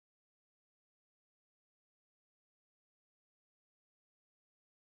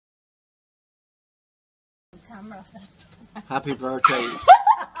camera. Happy birthday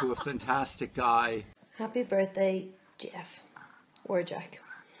to a fantastic guy. Happy birthday, Jeff. Or Jack.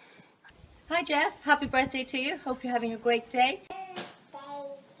 Hi Jeff, happy birthday to you. Hope you're having a great day.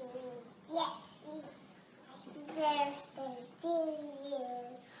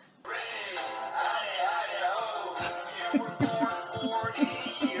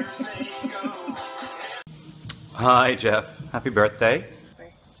 Hi Jeff, happy birthday.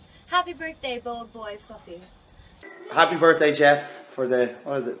 Happy birthday, boy Fluffy. Happy birthday, Jeff, for the,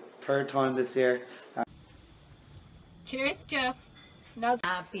 third time this year. Cheers, Jeff. Now,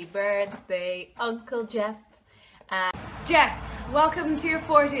 happy birthday, Uncle Jeff. Jeff, welcome to your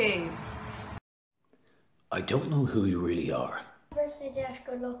 40s. I don't know who you really are. Happy birthday, Jeff.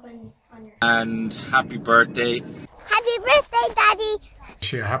 Good luck on your... And happy birthday. Happy birthday, Daddy.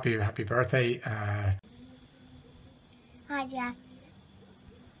 Sure, happy birthday. Hi, Jeff.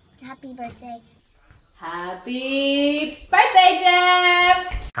 Happy birthday. Happy birthday,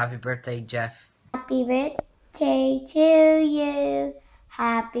 Jeff! Happy birthday, Jeff. Happy birthday to you.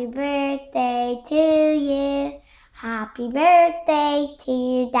 Happy birthday to you. Happy birthday to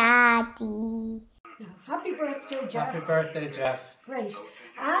your daddy. Happy birthday, Jeff. Happy birthday, Jeff. Great.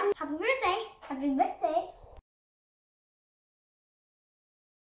 And happy birthday. Happy birthday.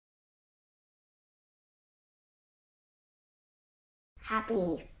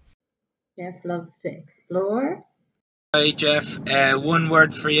 Happy. Jeff loves to explore. Hi Jeff, one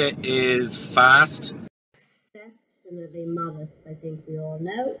word for you is fast. Definitely modest, I think we all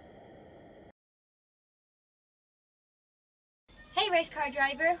know. Hey race car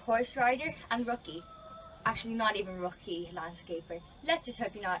driver, horse rider and rookie. Actually not even rookie, landscaper. Let's just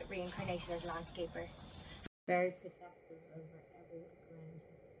hope you're not reincarnation as landscaper. Very protective over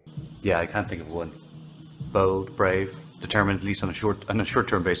everyone. Yeah, I can't think of one. Bold, brave, determined, at least on a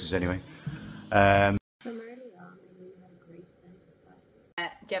short-term basis anyway. From early on, we had a great sense of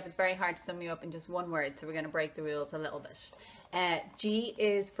that. Jeff, it's very hard to sum you up in just one word, so we're going to break the rules a little bit. G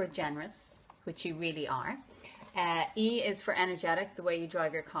is for generous, which you really are. E is for energetic, the way you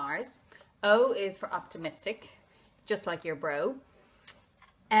drive your cars. O is for optimistic, just like your bro.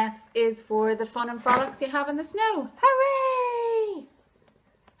 F is for the fun and frolics you have in the snow. Hooray!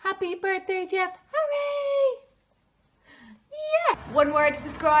 Happy birthday, Jeff. Hooray! Yeah! One word to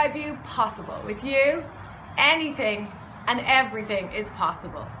describe you, possible. With you, anything and everything is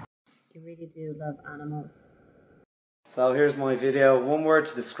possible. You really do love animals. So here's my video. One word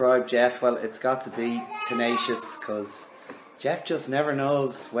to describe Jeff. Well, it's got to be tenacious, because Jeff just never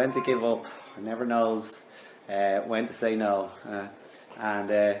knows when to give up. Or never knows when to say no.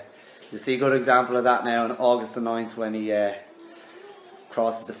 You see a good example of that now on August the 9th when he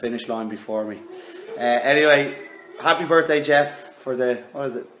crosses the finish line before me. Anyway, happy birthday, Jeff, for the,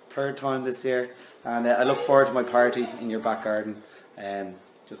 third time this year. And I look forward to my party in your back garden.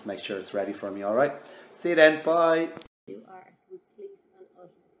 Just make sure it's ready for me, alright? See you then, bye. You are complete and utter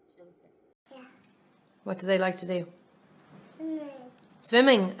chancer. Yeah. What do they like to do? Swimming.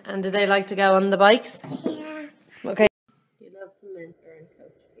 Swimming. And do they like to go on the bikes? Yeah. Okay. You love to mentor and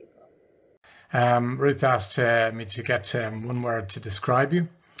coach people. Ruth asked me to get one word to describe you.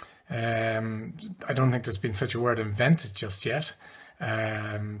 I don't think there's been such a word invented just yet.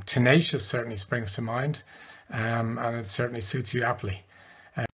 Tenacious certainly springs to mind, and it certainly suits you aptly.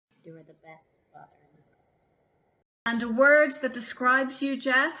 You are the best father. And a word that describes you,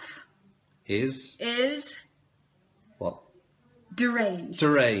 Jeff, Is? What? Deranged.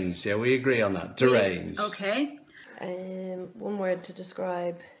 Deranged, yeah, we agree on that. Deranged. Okay. One word to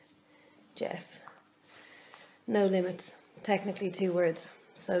describe Jeff. No limits. Technically 2 words.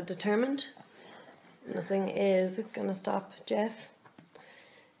 So determined. Nothing is going to stop Jeff.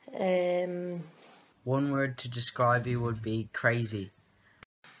 One word to describe you would be crazy.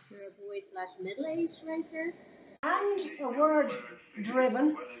 You're a boy/middle-aged racer. and a word,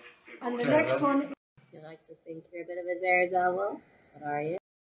 driven. And the next one... You like to think you're a bit of a daredevil, but are you?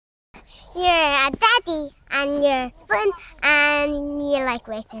 You're a daddy and you're fun and you like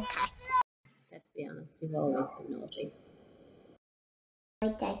racing cars. Let's be honest, you've always been naughty. My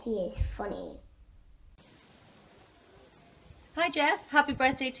daddy is funny. Hi Jeff, happy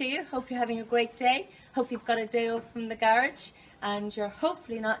birthday to you. Hope you're having a great day. Hope you've got a day off from the garage and you're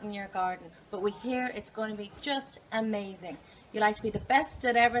hopefully not in your garden. But we hear it's going to be just amazing. You like to be the best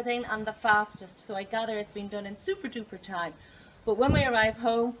at everything and the fastest, so I gather it's been done in super duper time. But when we arrive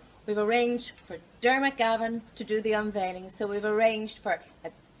home, we've arranged for Dermot Gavin to do the unveiling. So we've arranged for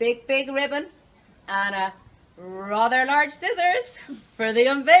a big ribbon and a rather large scissors for the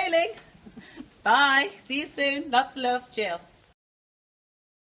unveiling. Bye, see you soon. Lots of love, Jill.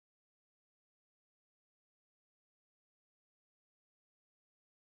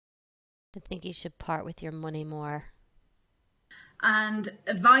 I think you should part with your money more. And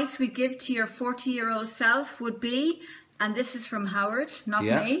advice we'd give to your 40-year-old self would be, and this is from Howard, not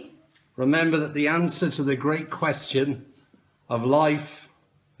me. Remember that the answer to the great question of life,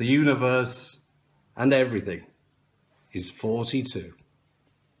 the universe, and everything is 42.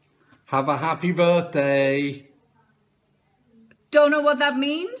 Have a happy birthday. Don't know what that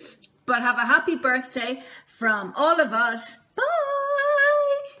means, but have a happy birthday from all of us. Bye.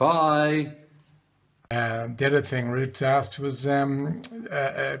 Bye. The other thing Ruth asked was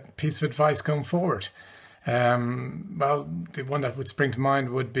a piece of advice going forward. Well, the one that would spring to mind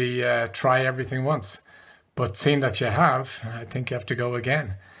would be try everything once. But seeing that you have, I think you have to go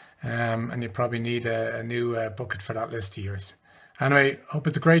again. And you probably need a new bucket for that list of yours. Anyway, hope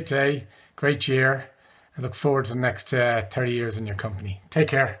it's a great day, great year. I look forward to the next 30 years in your company. Take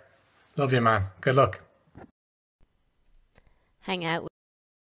care. Love you, man. Good luck. Hang out.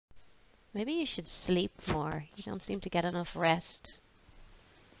 Maybe you should sleep more. You don't seem to get enough rest.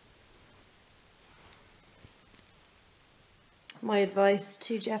 My advice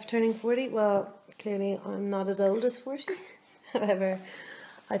to Geoff turning 40, well, clearly I'm not as old as 40. However,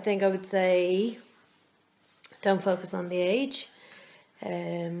 I think I would say don't focus on the age.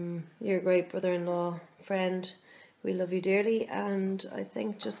 You're a great brother-in-law, friend. We love you dearly, and I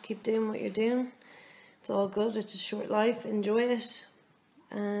think just keep doing what you're doing. It's all good. It's a short life. Enjoy it.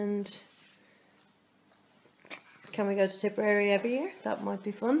 And can we go to Tipperary every year? That might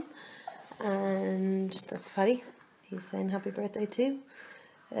be fun. And that's Paddy. He's saying happy birthday too.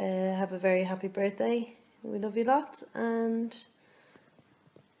 Have a very happy birthday. We love you lots, and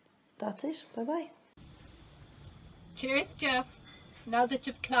that's it. Bye bye. Cheers, Geoff. Now that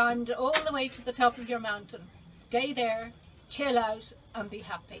you've climbed all the way to the top of your mountain, stay there, chill out, and be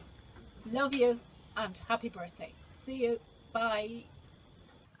happy. Love you, and happy birthday. See you. Bye.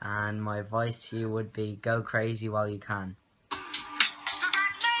 And my advice to you would be go crazy while you can.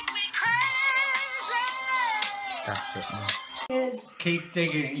 That's it, man. Is Keep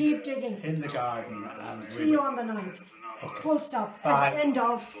digging. keep digging. In the garden. And See you on the 9th. Full stop. Bye. End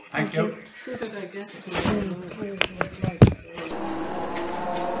of. Thank you. So that I guess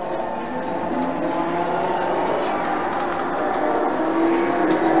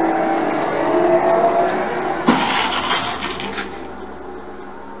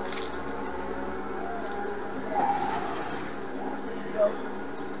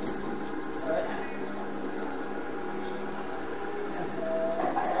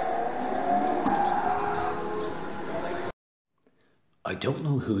I don't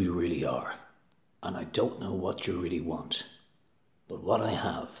know who you really are, and I don't know what you really want. But what I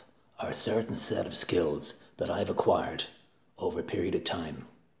have are a certain set of skills that I've acquired over a period of time.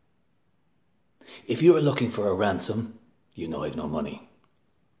 If you are looking for a ransom, you know I've no money.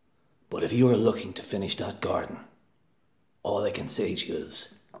 But if you are looking to finish that garden, all I can say to you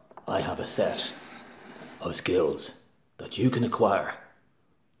is, I have a set of skills that you can acquire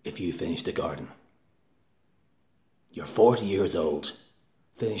if you finish the garden. You're 40 years old.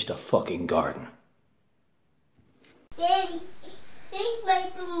 Finish the fucking garden. Daddy, take my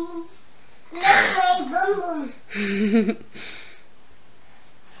boom. Look my boom boom.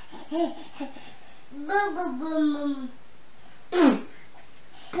 Boom boom boom boom.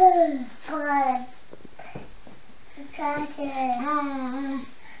 Boom boom.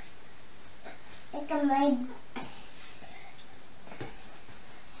 Look at my.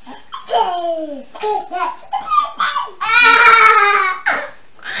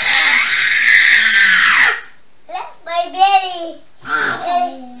 Look my belly.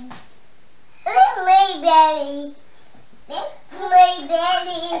 Look my belly. Look my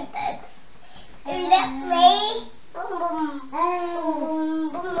belly. Look my boom boom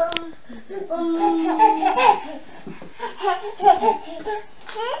boom boom boom.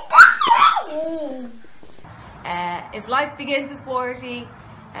 If life begins at 40,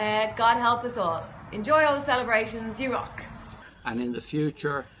 God help us all. Enjoy all the celebrations. You rock. And in the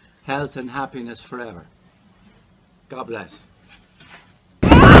future, health and happiness forever. God bless.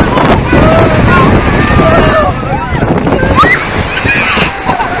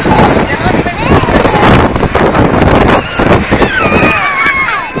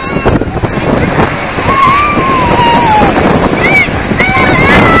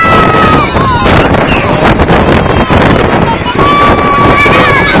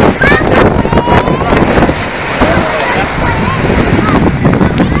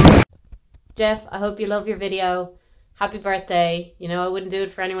 Geoff, I hope you love your video. Happy birthday. You know, I wouldn't do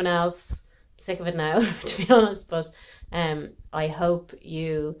it for anyone else. I'm sick of it now, to be honest, but I hope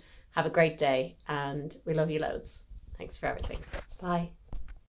you have a great day and we love you loads. Thanks for everything. Bye.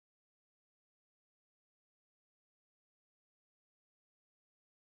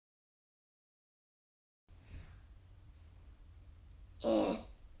 What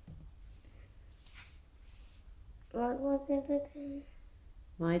was it again?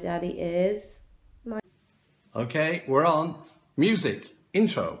 My daddy is... Okay, we're on. Music.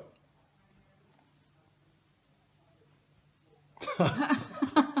 Intro.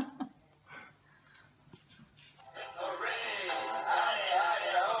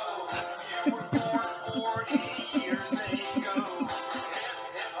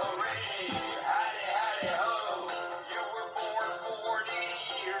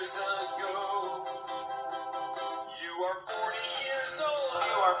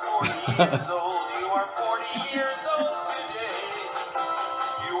 years old. You are 40 years old today.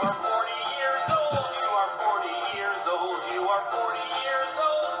 You are 40 years old. You are 40 years old. You are 40 years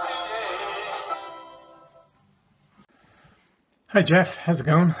old today. Hi Jeff, how's it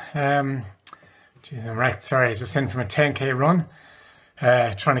going? Geez, I'm wrecked. Sorry, just in from a 10k run.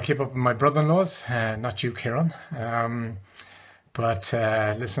 Trying to keep up with my brother-in-laws, not you, Kieran. But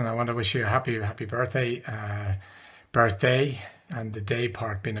listen, I want to wish you a happy birthday. Birthday and the day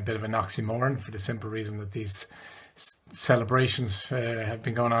part being a bit of an oxymoron for the simple reason that these celebrations have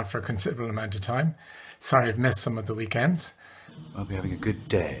been going on for a considerable amount of time. Sorry I've missed some of the weekends. I'll be having a good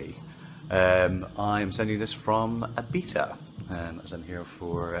day. I'm sending this from Ibiza, as I'm here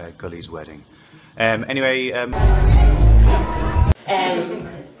for Gully's wedding.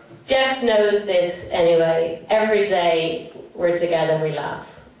 Jeff knows this anyway. Every day we're together, we laugh.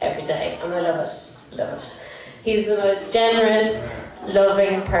 Every day, and I love it, love it. He's the most generous,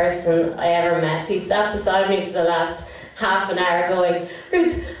 loving person I ever met. He sat beside me for the last half an hour going,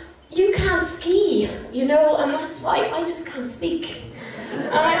 Ruth, you can't ski, you know, and that's why I just can't speak.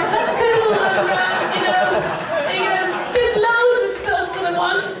 And I said, that's cool, you know. And he goes, there's loads of stuff that I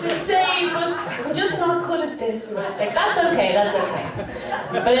wanted to say, but I'm just not good at this. And I was like, that's okay, that's okay.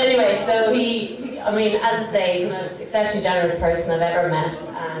 But anyway, so he, I mean, as I say, he's the most exceptionally generous person I've ever met.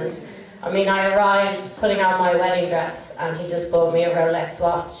 And I mean, I arrived putting on my wedding dress and he just bought me a Rolex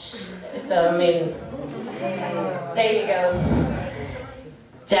watch. So, I mean, there you go.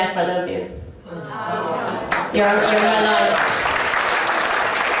 Jeff, I love you. You're my life.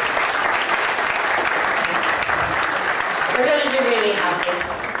 We're going to be really happy.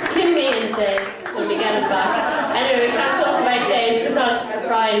 Give me and Dave when we get it back. Anyway, we can't talk about Dave because I was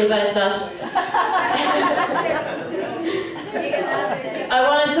crying about that.